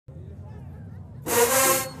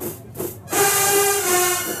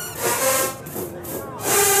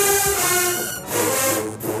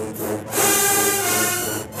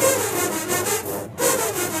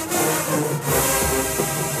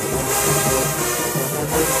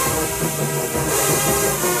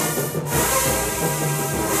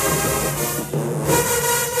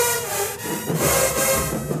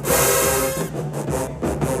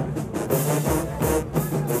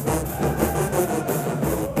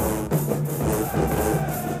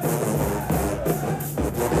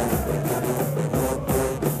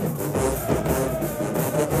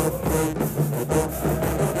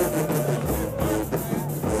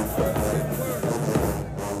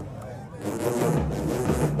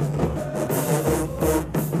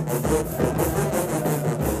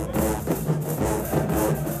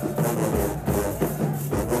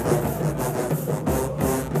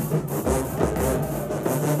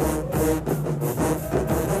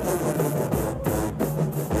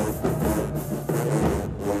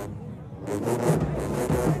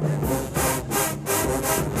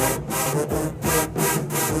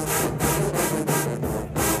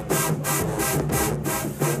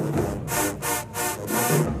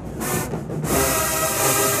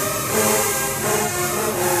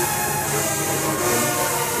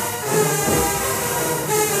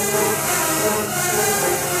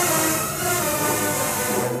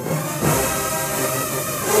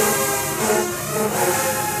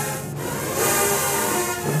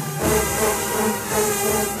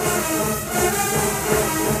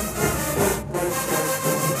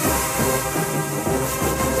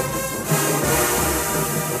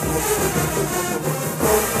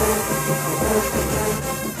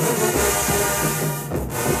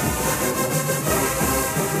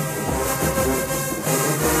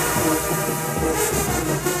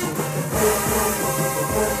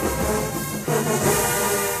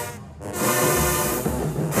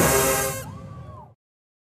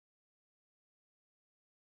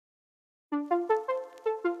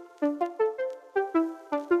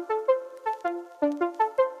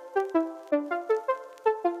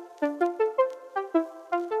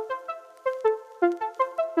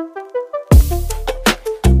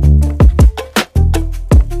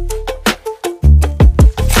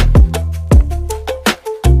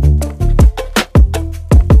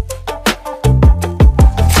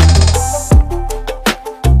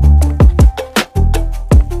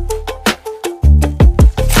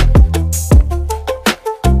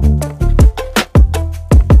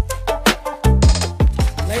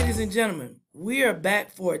Gentlemen, we are back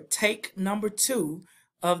for take number 2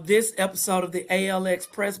 of this episode of the ALX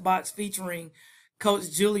Press Box featuring Coach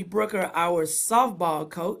Julie Brooker, our softball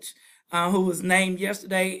coach, who was named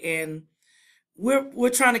yesterday, and we're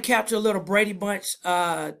trying to capture a little Brady Bunch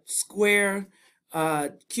square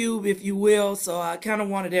cube, if you will. So I kind of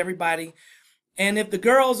wanted everybody. And if the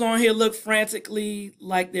girls on here look frantically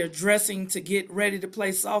like they're dressing to get ready to play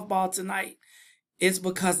softball tonight, it's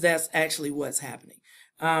because that's actually what's happening.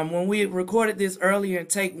 When we recorded this earlier in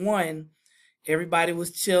take 1, everybody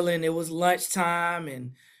was chilling. It was lunchtime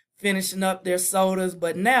and finishing up their sodas.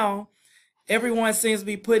 But now everyone seems to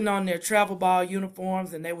be putting on their travel ball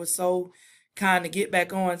uniforms, and they were so kind to get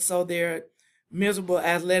back on so their miserable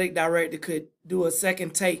athletic director could do a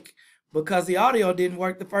second take because the audio didn't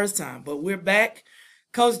work the first time. But we're back.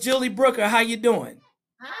 Coach Julie Brooker, how you doing?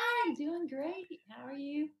 Hi, doing great. How are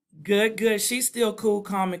you? Good, good. She's still cool,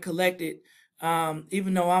 calm, and collected.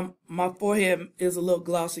 Even though my forehead is a little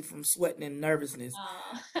glossy from sweating and nervousness.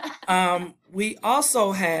 We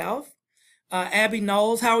also have Abby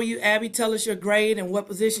Knowles. How are you, Abby? Tell us your grade and what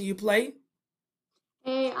position you play.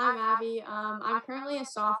 Hey, I'm Abby. I'm currently a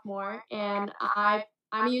sophomore, and I'm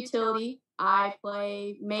a utility. I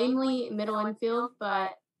play mainly middle infield,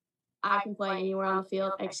 but I can play anywhere on the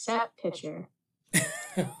field except pitcher.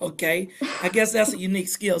 Okay, I guess that's a unique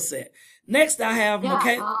skill set. Next, I have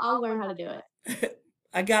Michaela. I'll learn how to do it.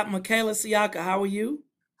 I got Michaela Siaka. How are you?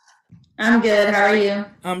 I'm good. How are you?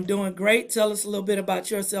 I'm doing great. Tell us a little bit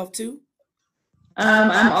about yourself, too.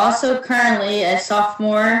 I'm also currently a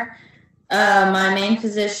sophomore. My main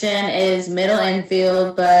position is middle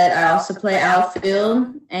infield, but I also play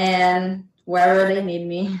outfield and wherever they need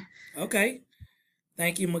me. Okay.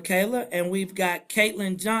 Thank you, Michaela. And we've got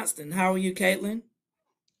Caitlin Johnston. How are you, Caitlin?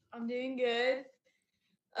 I'm doing good.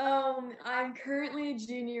 I'm currently a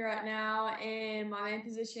junior right now, and my main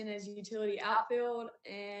position is utility outfield,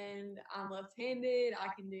 and I'm left-handed. I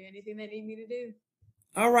can do anything they need me to do.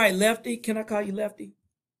 All right, Lefty. Can I call you Lefty?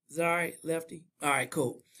 Is that all right, Lefty? All right,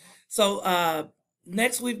 cool. So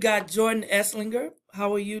next we've got Jordan Esslinger.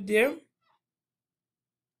 How are you, dear?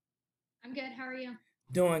 I'm good. How are you?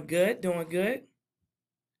 Doing good, doing good.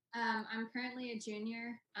 I'm currently a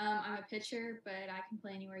junior. I'm a pitcher, but I can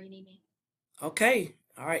play anywhere you need me. Okay.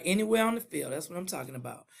 All right. Anywhere on the field. That's what I'm talking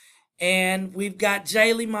about. And we've got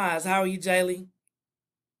Jaylee Mize. How are you, Jaylee?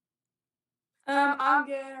 I'm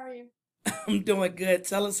good. How are you? I'm doing good.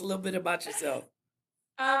 Tell us a little bit about yourself.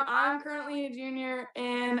 I'm currently a junior,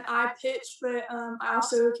 and I pitch, but I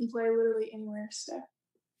also can play literally anywhere. So.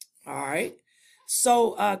 All right.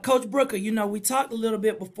 So, Coach Brooker, we talked a little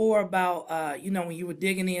bit before about, when you were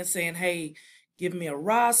digging in saying, hey, give me a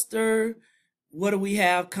roster. What do we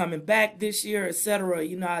have coming back this year, et cetera?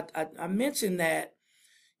 I mentioned that,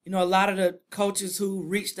 a lot of the coaches who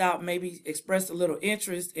reached out maybe expressed a little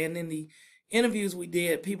interest. And in the interviews we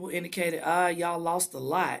did, people indicated, y'all lost a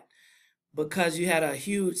lot because you had a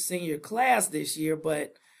huge senior class this year.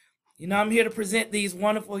 But, I'm here to present these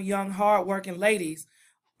wonderful, young, hardworking ladies,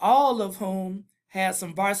 all of whom had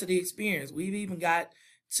some varsity experience. We've even got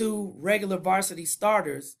 2 regular varsity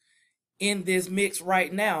starters in this mix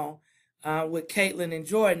right now with Caitlin and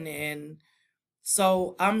Jordan. And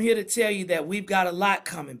so I'm here to tell you that we've got a lot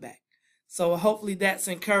coming back. So hopefully that's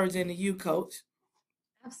encouraging to you, Coach.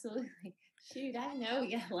 Absolutely. Shoot, I know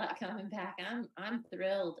we got a lot coming back. I'm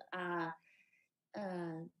thrilled.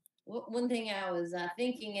 One thing I was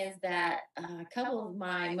thinking is that a couple of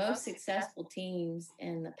my most successful teams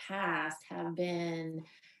in the past have been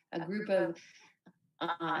a group of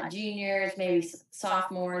juniors, maybe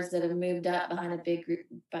sophomores that have moved up behind a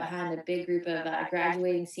big group of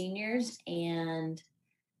graduating seniors. And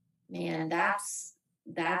man, that's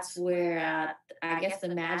that's where I guess the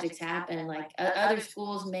magics happen. Like other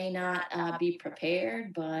schools may not be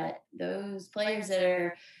prepared, but those players that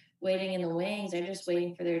are waiting in the wings are just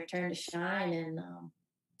waiting for their turn to shine, and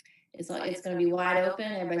it's going to be wide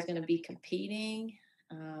open. Everybody's going to be competing.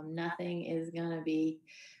 Nothing is going to be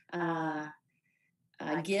uh,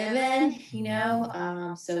 given, you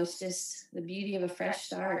know. So it's just the beauty of a fresh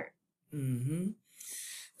start. Mm-hmm.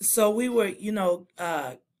 So we were,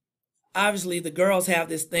 obviously the girls have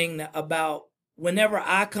this thing about whenever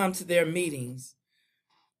I come to their meetings,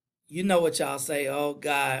 you know what y'all say, oh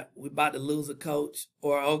God, we're about to lose a coach,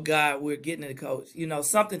 or oh God, we're getting a coach,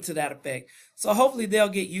 something to that effect. So hopefully they'll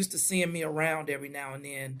get used to seeing me around every now and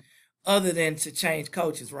then, other than to change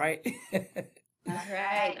coaches, right? That's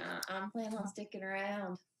right. I'm planning on sticking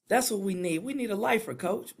around. That's what we need. We need a lifer,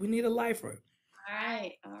 coach. We need a lifer. All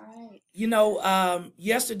right. All right.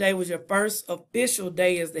 Yesterday was your first official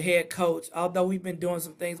day as the head coach, although we've been doing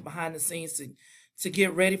some things behind the scenes to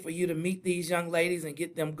get ready for you to meet these young ladies and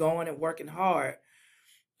get them going and working hard.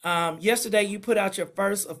 Yesterday, you put out your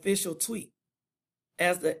first official tweet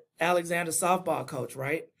as the Alexander softball coach,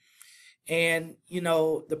 right? And,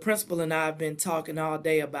 the principal and I have been talking all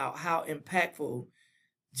day about how impactful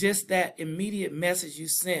just that immediate message you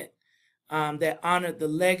sent that honored the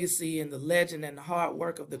legacy and the legend and the hard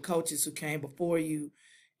work of the coaches who came before you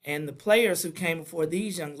and the players who came before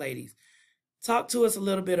these young ladies. Talk to us a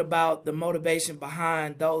little bit about the motivation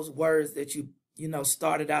behind those words that you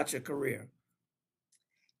started out your career.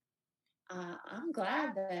 I'm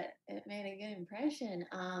glad that it made a good impression.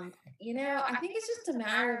 I think it's just a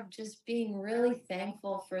matter of just being really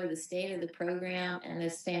thankful for the state of the program and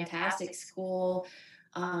this fantastic school.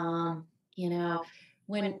 Um, you know,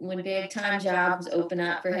 when big time jobs open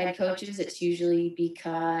up for head coaches, it's usually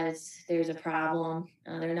because there's a problem.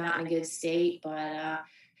 They're not in a good state, but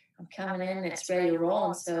I'm coming in and it's ready to roll.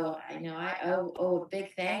 And so I owe a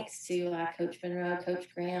big thanks to Coach Monroe, Coach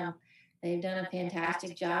Graham. They've done a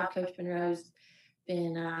fantastic job. Coach Monroe's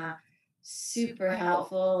been super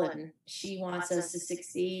helpful, and she wants us to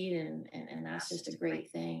succeed, and that's just a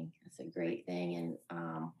great thing. That's a great thing,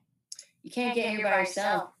 and you can't get here by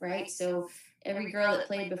yourself, right? So every girl that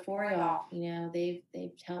played before y'all, they've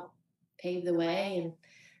helped pave the way, and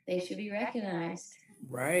they should be recognized.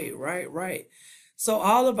 Right. So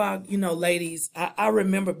all of our, ladies, I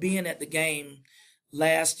remember being at the game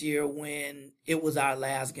last year when it was our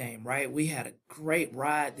last game, right? We had a great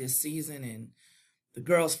ride this season, and the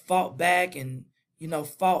girls fought back and,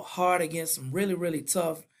 fought hard against some really, really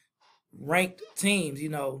tough ranked teams,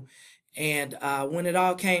 and when it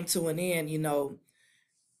all came to an end,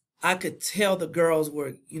 I could tell the girls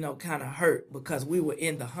were, kind of hurt because we were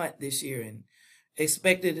in the hunt this year and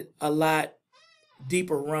expected a lot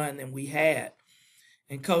deeper run than we had.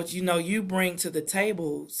 And Coach, you bring to the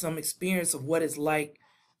table some experience of what it's like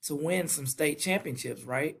to win some state championships,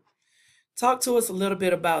 right? Talk to us a little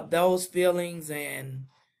bit about those feelings and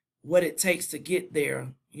what it takes to get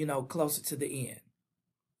there, closer to the end.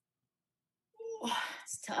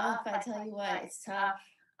 It's tough. I tell you what, it's tough.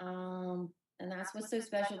 And that's what's so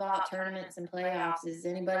special about tournaments and playoffs is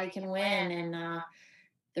anybody can win, and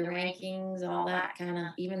the rankings, all that kind of,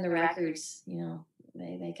 even the records,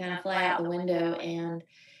 they kind of fly out the window, and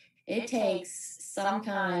it takes some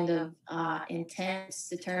kind of intense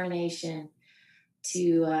determination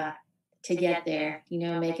to get there.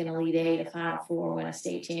 Make an Elite Eight, a Final Four, win a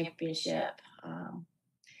state championship. I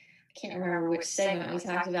can't remember which segment we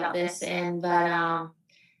talked about this but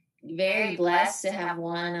very blessed to have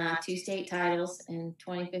won 2 state titles in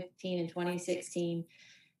 2015 and 2016.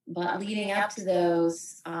 But leading up to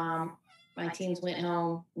those, my teams went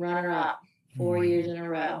home runner-up 4 years in a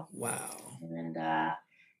row. Wow. And at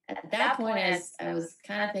that point, I was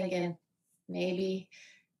kind of thinking, maybe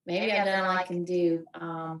I've done all I can do.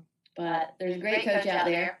 But there's a great coach out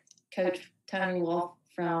there, Coach Tony Wolf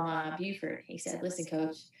from Buford. He said, listen,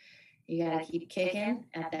 Coach, you got to keep kicking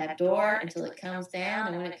at that door until it comes down.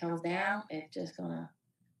 And when it comes down, it's going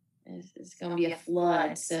to be a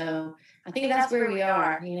flood. So I think that's where we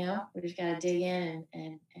are, we just got to dig in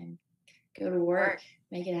and go to work,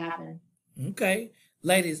 make it happen. Okay.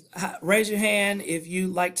 Ladies, raise your hand if you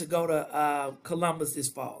like to go to Columbus this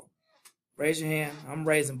fall. Raise your hand. I'm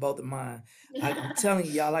raising both of mine. I'm telling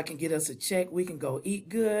y'all, I can get us a check. We can go eat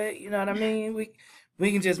good. You know what I mean?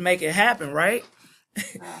 We can just make it happen, right?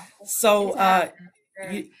 So,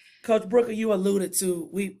 Coach Brooker, you alluded to,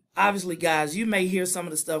 we obviously, guys, you may hear some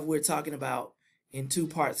of the stuff we're talking about in 2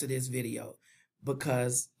 parts of this video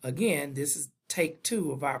because, again, this is take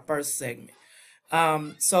 2 of our first segment.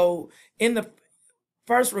 So in the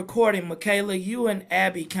first recording, Michaela, you and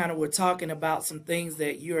Abby kind of were talking about some things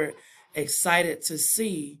that you're excited to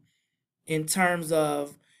see in terms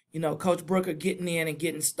of, Coach Brooker getting in and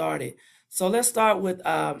getting started. So let's start with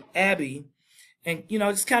Abby, and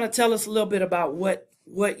just kind of tell us a little bit about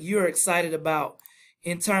what you're excited about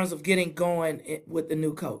in terms of getting going with the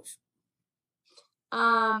new coach.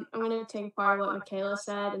 I'm gonna take apart what Michaela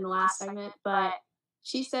said in the last segment, but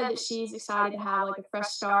she said that she's excited to have like a fresh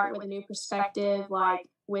start with a new perspective, like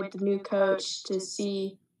with the new coach to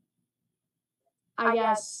see. I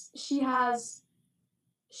guess she's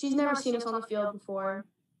never seen us on the field before,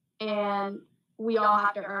 and we all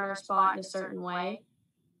have to earn our spot in a certain way.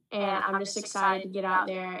 And I'm just excited to get out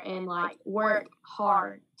there and like work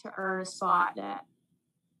hard to earn a spot that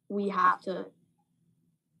we have to,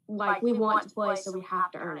 like, we want to play, so we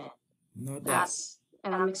have to earn it. No doubt.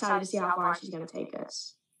 And I'm excited to see how far she's going to take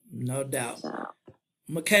us. No doubt. So,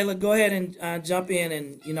 Michaela, go ahead and jump in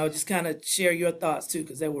and, just kind of share your thoughts too,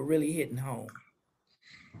 because they were really hitting home.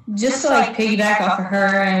 Just to like piggyback off of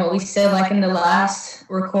her and what we said like in the last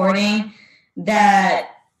recording, that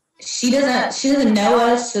she doesn't know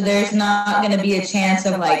us, so there's not going to be a chance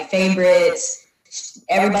of like favorites.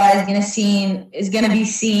 Everybody's is going to be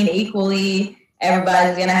seen equally.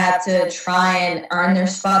 Everybody's going to have to try and earn their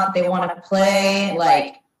spot that they want to play,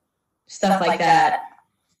 like stuff like that.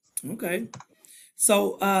 Okay.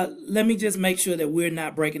 So let me just make sure that we're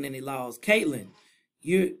not breaking any laws. Caitlin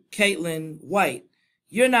White,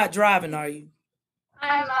 you're not driving, are you?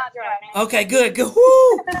 I'm not driving. Okay, good.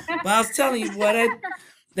 Woo! But I was telling you, boy,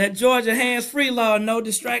 that Georgia hands-free law, no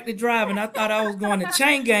distracted driving. I thought I was going to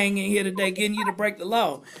chain gang in here today, getting you to break the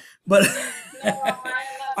law. But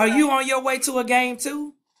are you on your way to a game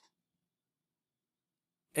too?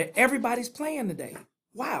 Everybody's playing today.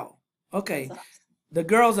 Wow. Okay. The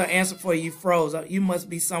girls are answering for you. Froze. You must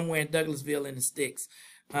be somewhere in Douglasville in the sticks.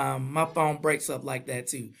 My phone breaks up like that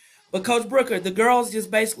too. But Coach Brooker, the girls just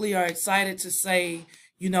basically are excited to say,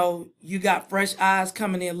 you got fresh eyes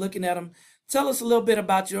coming in, looking at them. Tell us a little bit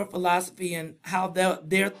about your philosophy and how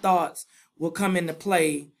their thoughts will come into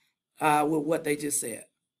play with what they just said.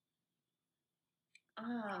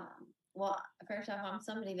 Well, first off, I'm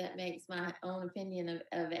somebody that makes my own opinion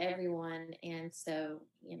of everyone, and so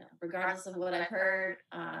regardless of what I've heard,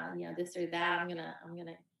 this or that, I'm gonna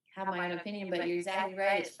have my own opinion. But you're exactly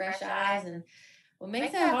right; it's fresh eyes, and what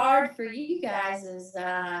makes that hard for you guys is,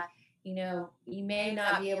 you may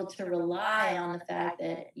not be able to rely on the fact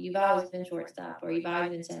that you've always been shortstop or you've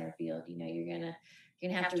always been center field. You're gonna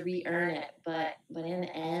have to re-earn it, but in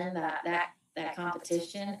the end, that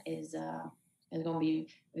competition is going to be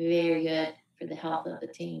very good for the health of the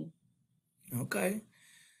team. Okay.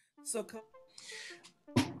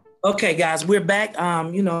 Okay, guys, we're back.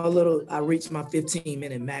 I reached my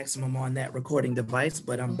 15-minute maximum on that recording device,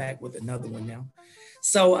 but I'm back with another one now.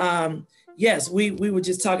 So, yes, we were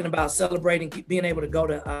just talking about celebrating being able to go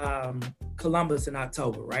to Columbus in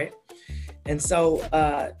October, right? And so,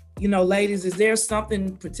 ladies, is there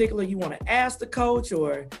something particular you want to ask the coach,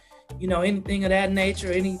 or anything of that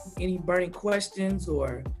nature, any burning questions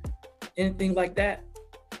or anything like that?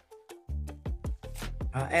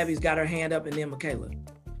 Abby's got her hand up, and then Michaela.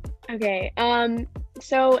 Okay.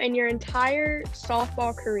 So in your entire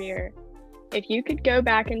softball career, if you could go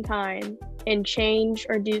back in time and change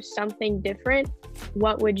or do something different,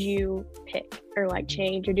 what would you pick, or like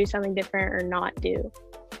change or do something different or not do?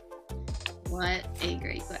 What a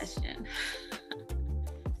great question.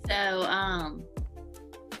 So,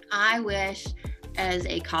 I wish as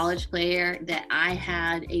a college player that I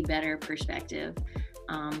had a better perspective,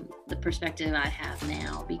 the perspective I have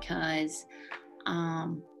now, because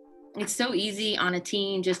it's so easy on a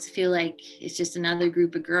team just to feel like it's just another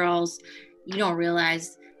group of girls. You don't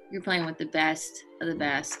realize you're playing with the best of the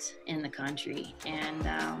best in the country.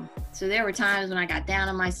 And so there were times when I got down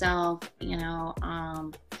on myself,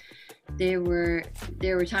 there were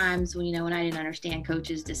times when, when I didn't understand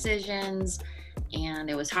coaches' decisions, and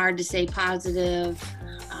it was hard to stay positive.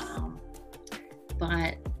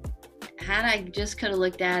 But had I just could have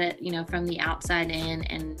looked at it, from the outside in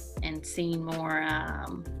and seen more,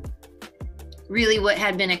 really what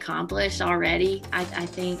had been accomplished already, I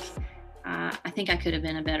think I could have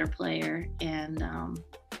been a better player. And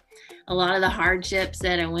a lot of the hardships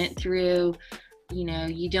that I went through,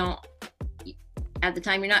 you don't, at the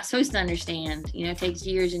time, you're not supposed to understand. It takes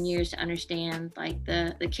years and years to understand, like,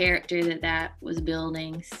 the character that was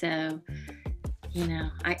building. So,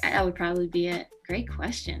 I would probably be it. Great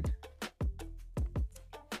question.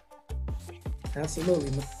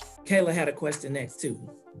 Absolutely. Kayla had a question next, too.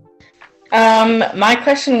 My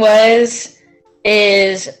question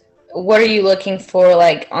is what are you looking for,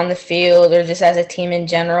 like on the field or just as a team in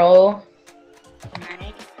general?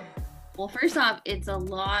 Right. Well, first off, it's a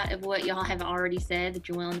lot of what y'all have already said, that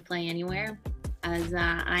you're willing to play anywhere. As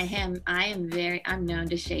I'm known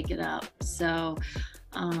to shake it up. So,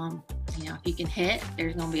 you know, if you can hit,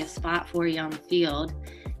 there's going to be a spot for you on the field.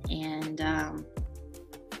 And,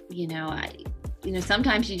 you know,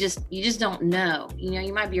 sometimes you just don't know. You know,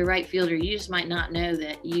 you might be a right fielder. You just might not know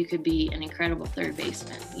that you could be an incredible third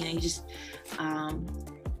baseman. You know, you just,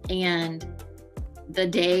 and the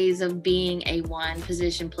days of being a one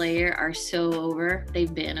position player are so over.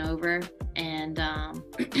 They've been over. And,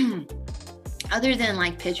 other than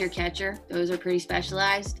like pitcher catcher, those are pretty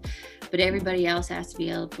specialized, but everybody else has to be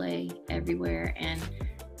able to play everywhere. And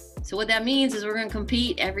so what that means is we're going to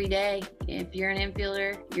compete every day. If you're an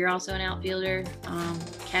infielder, you're also an outfielder.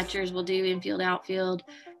 Catchers will do infield, outfield.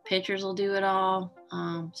 Pitchers will do it all.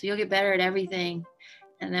 So you'll get better at everything.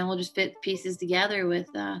 And then we'll just fit the pieces together with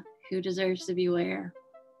who deserves to be where.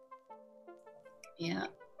 Yeah.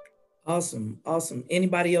 Awesome.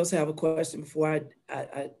 Anybody else have a question before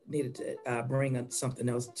I needed to bring up something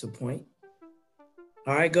else to point?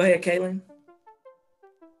 All right, go ahead, Caitlin.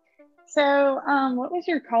 So, what was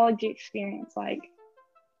your college experience like?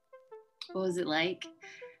 What was it like?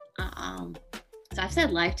 So I've said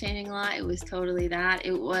life-changing a lot. It was totally that.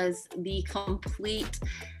 It was the complete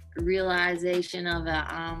realization of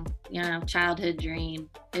a childhood dream.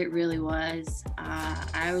 It really was.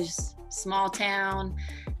 I was small town.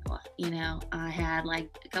 You know, I had like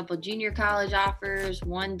a couple of junior college offers,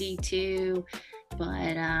 one D2,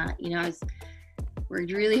 but you know, I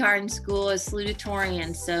worked really hard in school as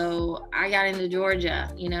salutatorian, so I got into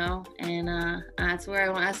Georgia, you know, and that's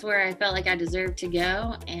where I felt like I deserved to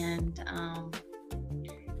go, and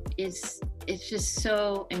it's just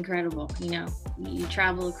so incredible. You know, you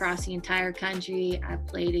travel across the entire country. I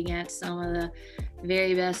played against some of the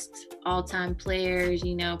very best all-time players,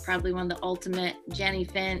 you know, probably one of the ultimate. Jenny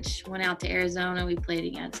Finch went out to Arizona. We played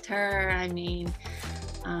against her. I mean,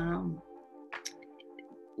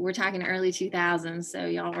 we're talking early 2000s, so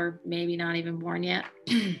y'all were maybe not even born yet.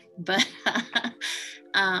 But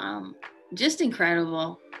just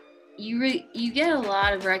incredible. You get a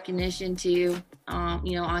lot of recognition too,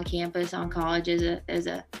 you know, on campus, on college as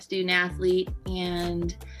a student athlete,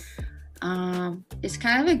 and it's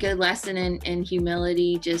kind of a good lesson in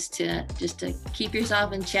humility, just to keep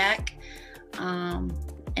yourself in check,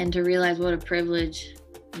 and to realize what a privilege,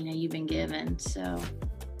 you know, you've been given. So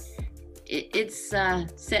it's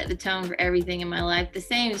set the tone for everything in my life. The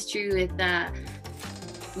same is true with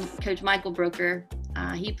Coach Michael Brooker.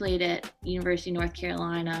 He played at University of North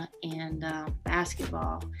Carolina and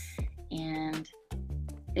basketball, and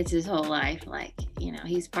it's his whole life. Like, you know,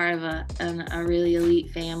 he's part of a really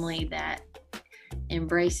elite family that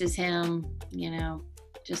embraces him, you know,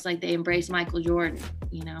 just like they embrace Michael Jordan,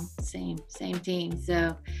 you know, same team.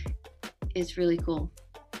 So it's really cool.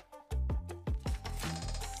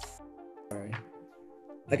 All right.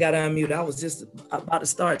 I got to unmute. I was just about to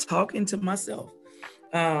start talking to myself.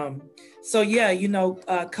 So yeah, you know,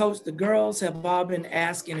 Coach, the girls have all been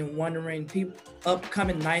asking and wondering,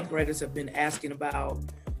 upcoming ninth graders have been asking about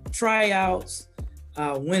tryouts.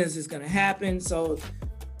 When is this going to happen? So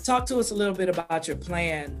talk to us a little bit about your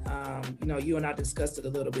plan. You know, you and I discussed it a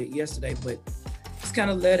little bit yesterday, but just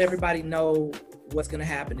kind of let everybody know what's going to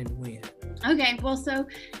happen and when. Okay, well, so,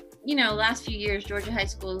 you know, last few years, Georgia high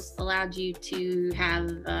schools allowed you to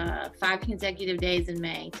have 5 consecutive days in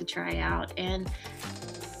May to try out. And,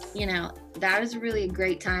 you know, that was really a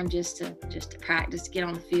great time just to practice, to get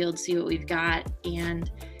on the field, see what we've got.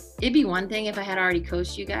 And it'd be one thing if I had already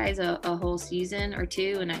coached you guys a whole season or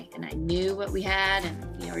two, and I knew what we had,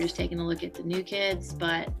 and, you know, we're just taking a look at the new kids,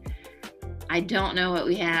 but I don't know what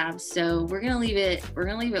we have. So we're gonna leave it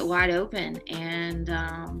wide open, and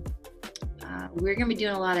we're gonna be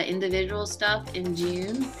doing a lot of individual stuff in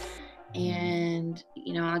June. And,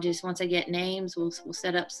 you know, once I get names, we'll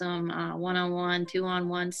set up some one-on-one,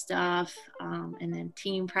 2-on-1 stuff, and then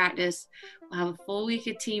team practice. We'll have a full week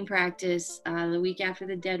of team practice the week after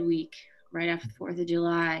the dead week, right after the 4th of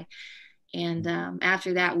July. And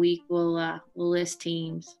after that week, we'll list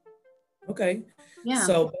teams. Okay. Yeah.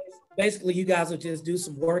 So basically, you guys will just do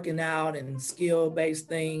some working out and skill-based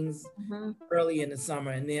things early in the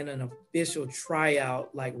summer, and then an official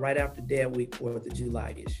tryout like right after dead week, 4th of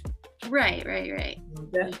July-ish. Right. Okay.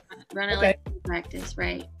 Run it like practice,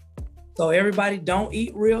 right? So everybody don't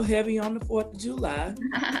eat real heavy on the 4th of July.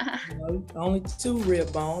 You know, only 2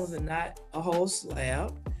 rib bones and not a whole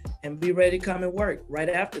slab, and be ready to come and work right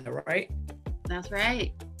after that, right? That's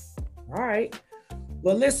right. All right.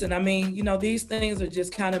 Well, listen, I mean, you know, these things are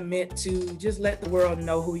just kind of meant to just let the world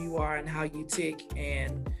know who you are and how you tick,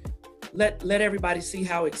 and let everybody see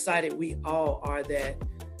how excited we all are that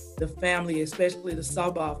the family, especially the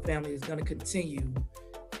softball family, is going to continue,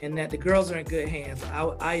 and that the girls are in good hands.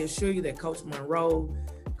 I assure you that Coach Monroe,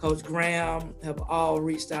 Coach Graham have all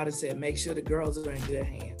reached out and said, make sure the girls are in good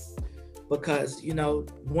hands. Because, you know,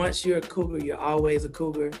 once you're a Cougar, you're always a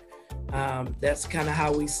Cougar. That's kind of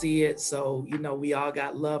how we see it. So, you know, we all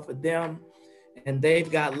got love for them, and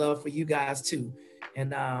they've got love for you guys too.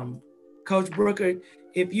 And Coach Brooker,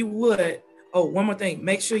 if you would, oh, one more thing,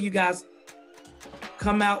 make sure you guys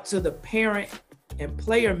come out to the parent and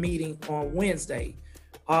player meeting on Wednesday,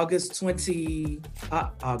 April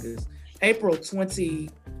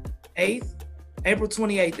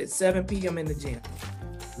 28th at 7 p.m. in the gym.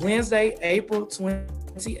 Wednesday, April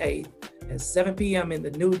 28th at 7 p.m. in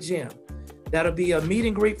the new gym. That'll be a meet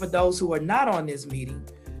and greet for those who are not on this meeting,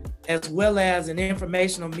 as well as an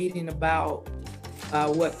informational meeting about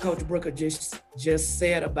what Coach Brooker just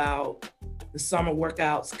said about the summer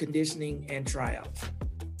workouts, conditioning, and tryouts.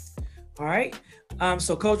 All right.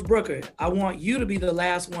 So Coach Brooker, I want you to be the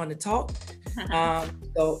last one to talk.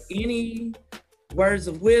 So any words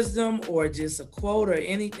of wisdom or just a quote or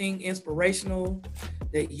anything inspirational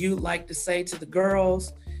that you'd like to say to the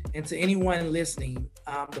girls and to anyone listening,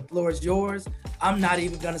 the floor is yours. I'm not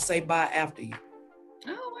even going to say bye after you.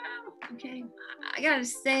 Oh, wow. Okay. I got to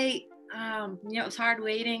say, you know, it was hard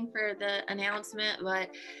waiting for the announcement, but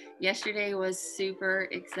yesterday was super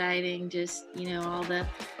exciting. Just, you know, all the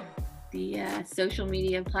social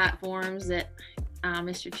media platforms that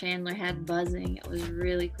Mr. Chandler had buzzing. It was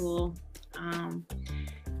really cool.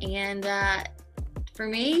 And for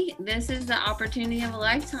me, this is the opportunity of a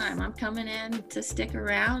lifetime. I'm coming in to stick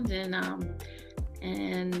around, and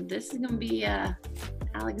this is going to be a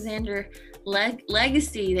Alexander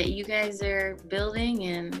legacy that you guys are building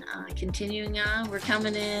and continuing on. We're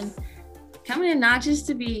coming in not just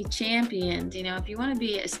to be champions. You know, if you want to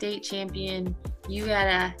be a state champion, you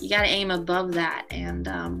gotta aim above that. And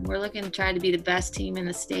we're looking to try to be the best team in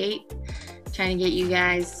the state. Trying to get you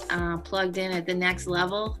guys plugged in at the next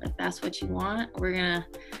level. If that's what you want, we're gonna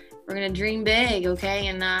dream big, okay?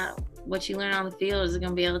 And what you learn on the field is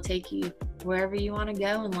gonna be able to take you wherever you want to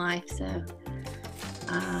go in life. So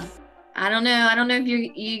I don't know if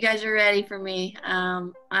you guys are ready for me.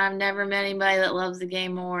 I've never met anybody that loves the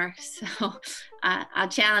game more. So I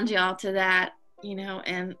challenge y'all to that, you know.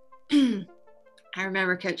 And I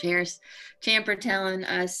remember Coach Champer telling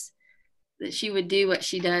us that she would do what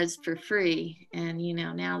she does for free. And, you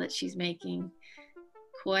know, now that she's making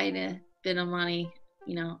quite a bit of money,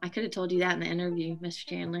 you know, I could have told you that in the interview, Mr.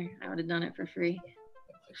 Chandler. I would have done it for free.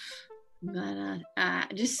 But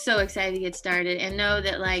just so excited to get started, and know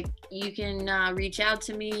that, like, you can reach out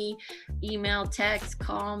to me, email, text,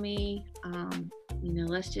 call me. You know,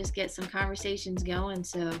 let's just get some conversations going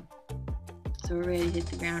so we're ready to hit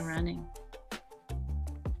the ground running.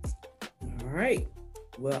 All right.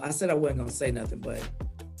 Well, I said I wasn't going to say nothing, but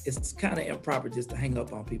it's kind of improper just to hang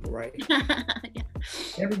up on people, right? Yeah.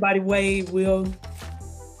 Everybody wave.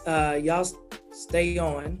 Y'all stay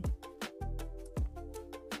on.